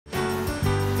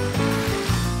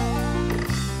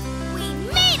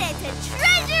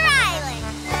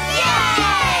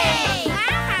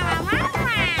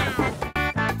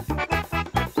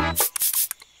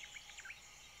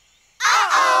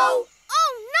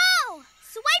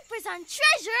on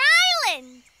Treasure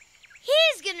Island.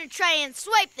 He's gonna try and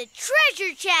swipe the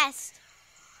treasure chest.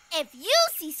 If you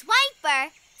see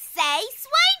Swiper, say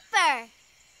Swiper.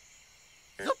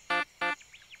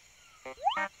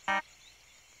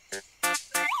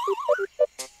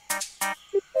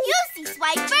 You see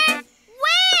Swiper?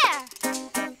 Where?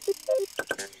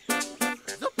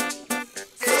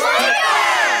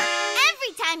 Swiper!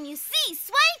 Every time you see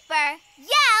Swiper,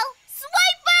 yell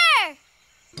Swiper!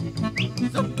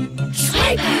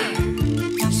 Swiper!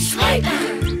 Swiper!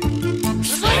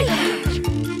 Swiper!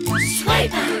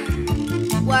 Swiper!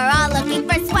 We're all looking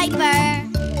for Swiper.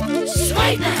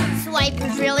 Swiper!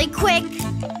 Swiper's really quick.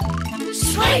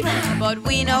 Swiper! But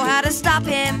we know how to stop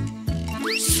him.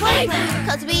 Swiper!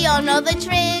 'Cause we all know the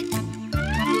trick.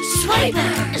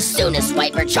 Swiper! As soon as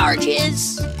Swiper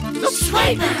charges,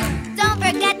 Swiper! Don't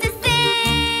forget to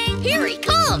sing. here he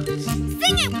comes!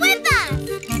 Sing it with us.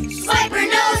 Swiper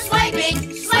knows swiping!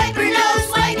 Swiper knows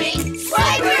swiping!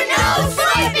 Swiper knows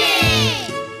swiping!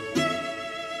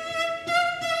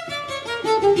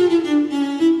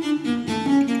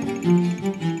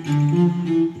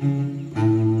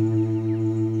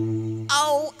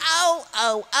 Oh, oh,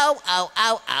 oh, oh, oh,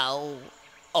 oh, oh.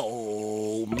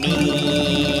 Oh, man.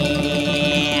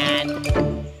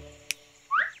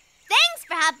 Thanks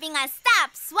for helping us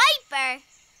stop Swiper.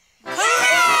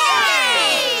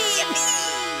 Hooray!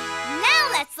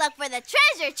 Now let's look for the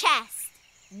treasure chest.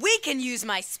 We can use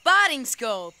my spotting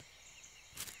scope.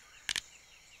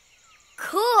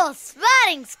 Cool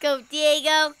spotting scope,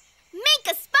 Diego. Make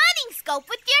a spotting scope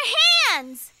with your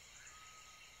hands.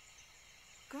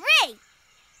 Great.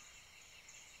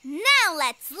 Now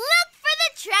let's look for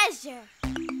the treasure.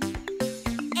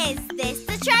 Is this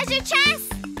the treasure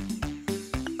chest?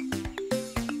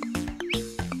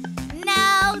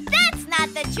 No, that's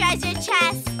not the treasure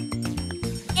chest.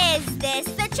 Is this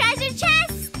the treasure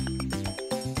chest?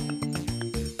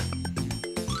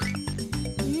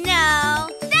 No,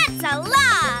 that's a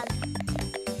log.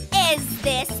 Is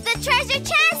this the treasure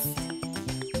chest?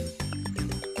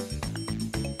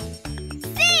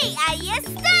 Sí, ahí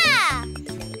está.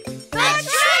 The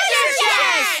treasure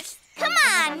chest! Come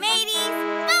on, mateys.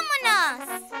 Vámonos.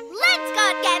 Let's go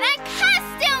get our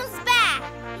costumes back.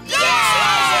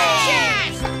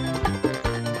 Yes!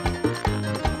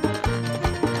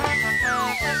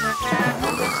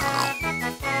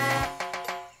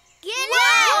 Get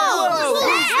out!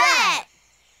 Who's that?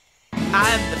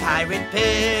 I'm the pirate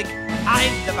pig.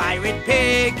 I'm the pirate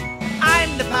pig.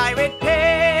 I'm the pirate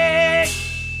pig.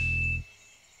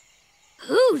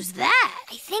 Who's that?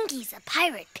 I think he's a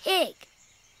pirate pig.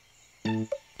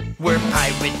 We're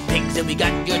pirate pigs and we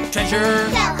got your treasure.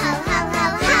 Ho, ho, ho,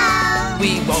 ho, ho.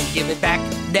 We won't give it back,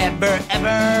 never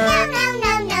ever.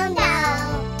 No.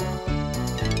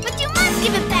 But you must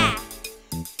give it back.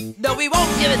 No, we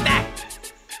won't give it back.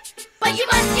 But you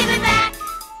must give it back.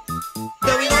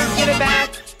 No, we won't give it back.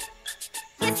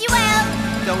 Yes, you will.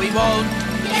 No, we won't.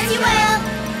 Yes, you will.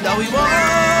 No, we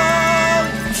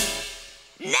won't.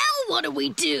 Now what do we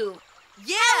do?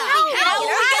 Yeah! How we do get we our get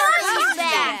costumes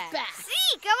back? back.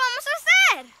 Sí, ¿qué vamos a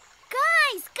hacer?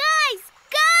 Guys!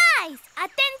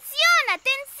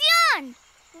 Atención!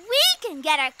 We can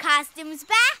get our costumes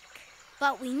back,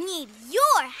 but we need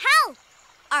your help.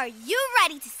 Are you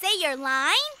ready to say your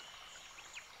line?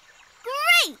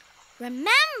 Great!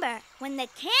 Remember, when the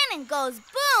cannon goes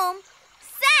boom,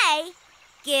 say,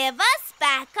 "Give us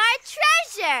back our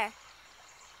treasure."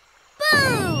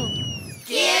 Boom!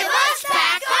 Give us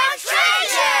back our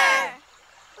treasure!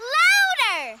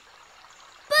 Louder!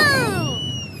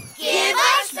 Boom! Give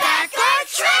us back our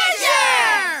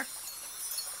treasure!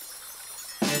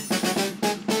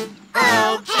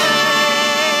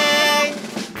 Okay.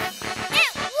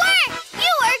 It worked!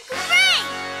 You were great!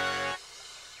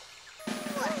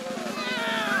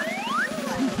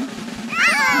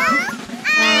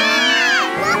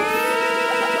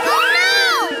 Oh no!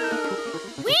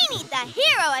 We need the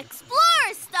Hero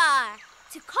Explorer Star.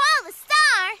 To call the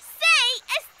star, say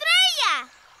Estrella!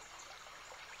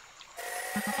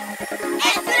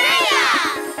 Estrella!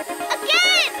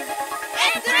 Again!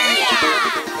 Estrella!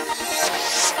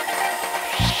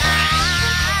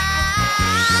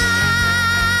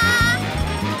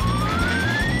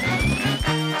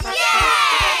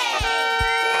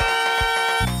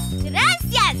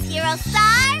 Gracias, Hero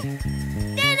Star.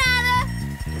 De nada.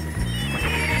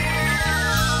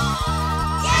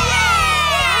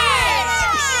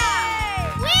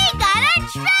 We got our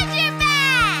treasure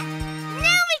back.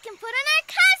 Now we can put on our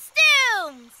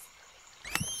costumes.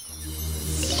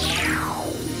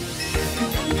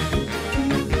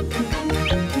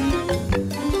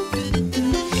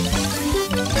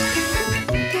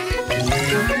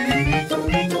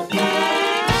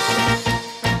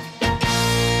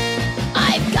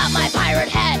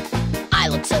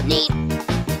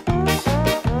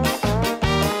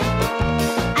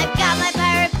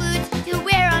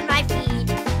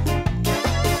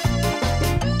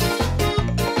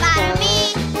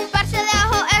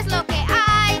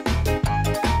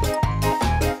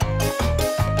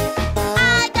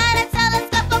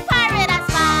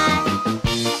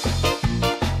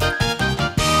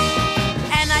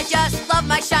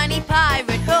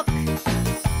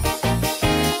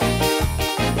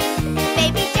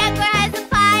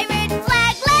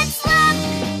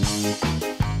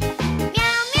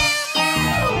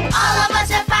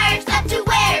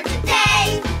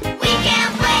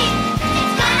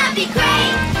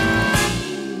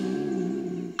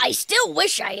 still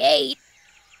wish I ate.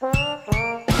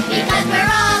 Because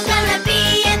we're all gonna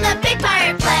be in the big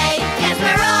pirate play. Yes,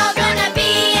 we're all gonna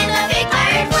be in the big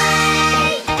pirate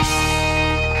play.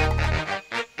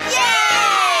 Yay!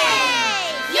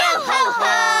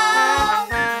 Yo-ho-ho!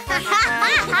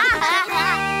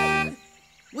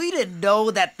 We didn't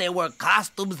know that there were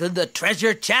costumes in the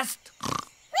treasure chest. We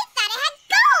thought it had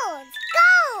gold!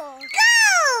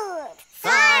 Gold!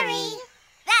 Sorry.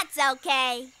 That's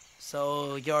okay.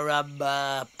 So you're,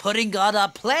 putting on a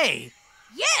play.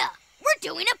 Yeah, we're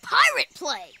doing a pirate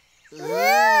play.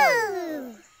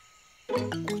 Ooh!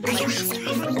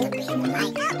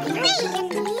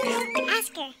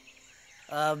 Ask her.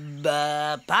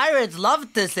 Pirates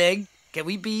love to sing. Can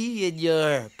we be in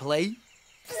your play?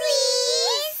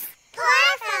 Please? Por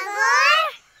favor?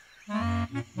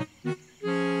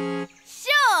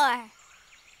 Sure.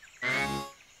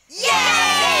 Yay!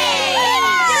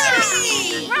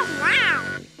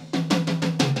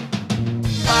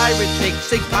 Pirate pigs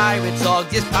sing pirate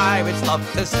songs. Yes, pirates love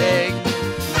to sing.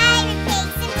 Pirate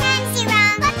pigs and fancy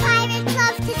wrong, but pirates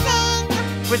love to sing.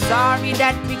 We're sorry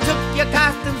that we took your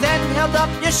costumes and held up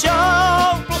your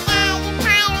show. But now you're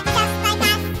pirates just like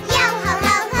us. Yo ho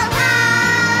ho ho ho!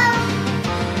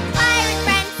 Pirate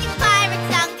friends sing pirate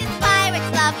songs. Yes,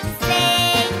 pirates love to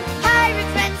sing. Pirate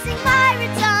friends sing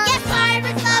pirate songs. Yes,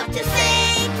 pirates love to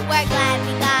sing. We're glad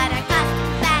we got our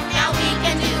costumes back. Now we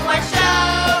can do our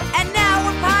show. And now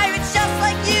we're pirates just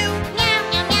like you. Meow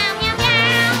meow meow meow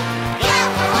meow. Yo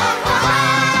ho ho ho ho!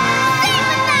 Sing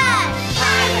with us.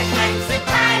 Pirate friends sing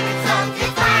pirate songs.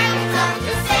 Yes, pirate songs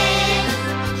to sing.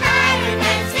 Pirate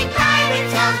friends sing pirate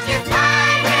songs. Yes, pirates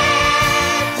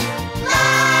love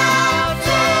to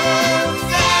sing.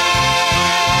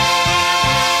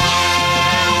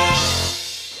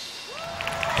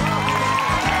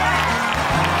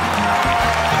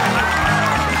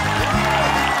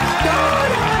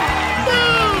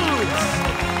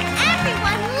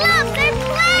 Everyone loves their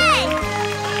play!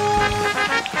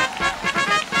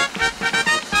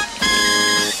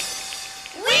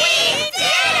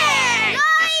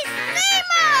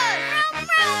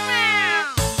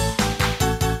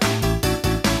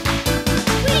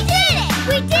 We did it!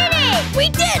 We did it! We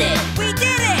did it! We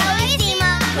did it!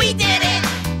 We did it!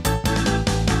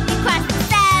 We crossed the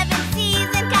 7 seas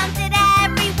and counted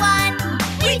everyone.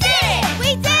 We did it! We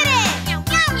did it! Meow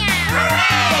meow meow!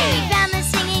 Hooray! We found the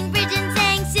singing bridge and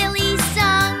sang silly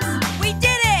songs. We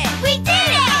did it! We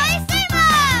did it!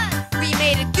 We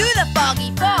made it through the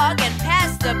foggy fog and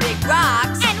past the big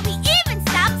rocks. And we even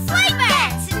stopped Slifer!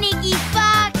 That sneaky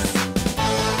fox!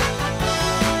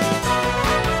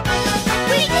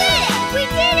 We did it! We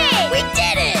did it! We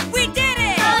did it! We did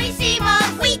it!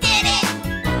 Bellissimo's, we did it!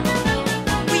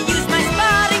 We used my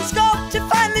spotting scope to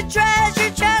find the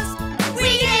treasure chest.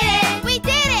 We did it! We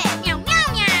did it! Meow meow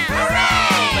meow!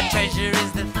 But treasure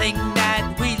is the thing that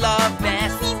we love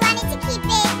best. We wanted to keep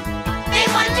it. They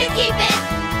wanted to keep it.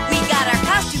 We got our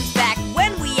costumes back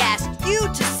when we asked you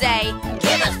to say,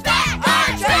 Give us back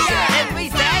our treasure. And we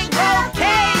sang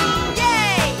okay.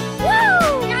 yay!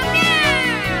 Woo! Meow meow!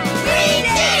 We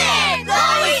did it!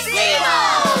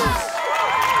 Bellissimo's!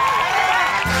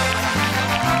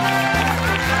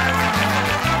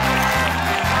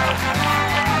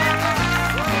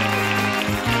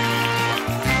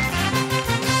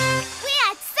 We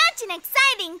had such an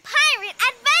exciting pirate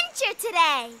adventure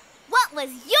today! What was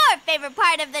your favorite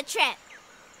part of the trip?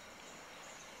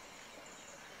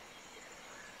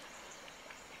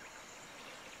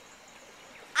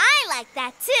 I like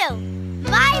that too.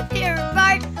 My favorite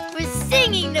part was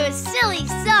singing those silly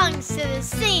songs to the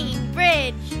singing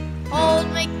bridge. Old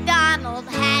MacDonald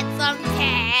had some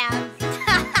calves.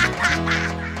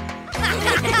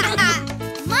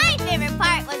 My favorite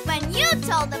part was when you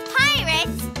told the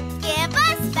pirates, "Give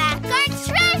us back our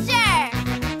treasure."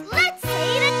 Let's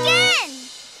say it again.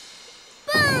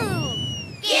 Boom!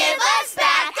 Give us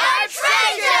back our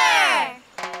treasure.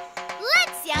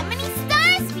 Let's see how many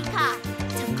stars we caught.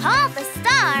 To call the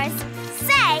stars,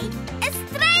 say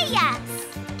estrellas.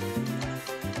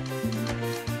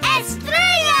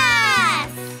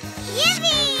 Estrellas!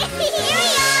 Yippee! Here we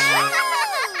are!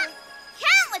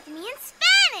 Count with me in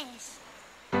Spanish.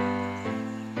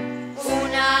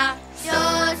 1,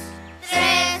 2,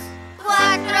 3, 4,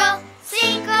 5,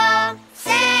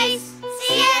 6,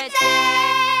 7.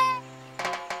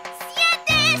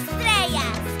 Siete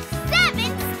estrellas.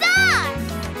 7 stars.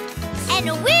 And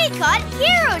we caught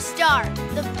Hero Star,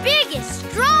 the biggest,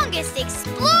 strongest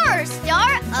explorer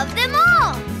star of them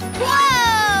all. Whoa!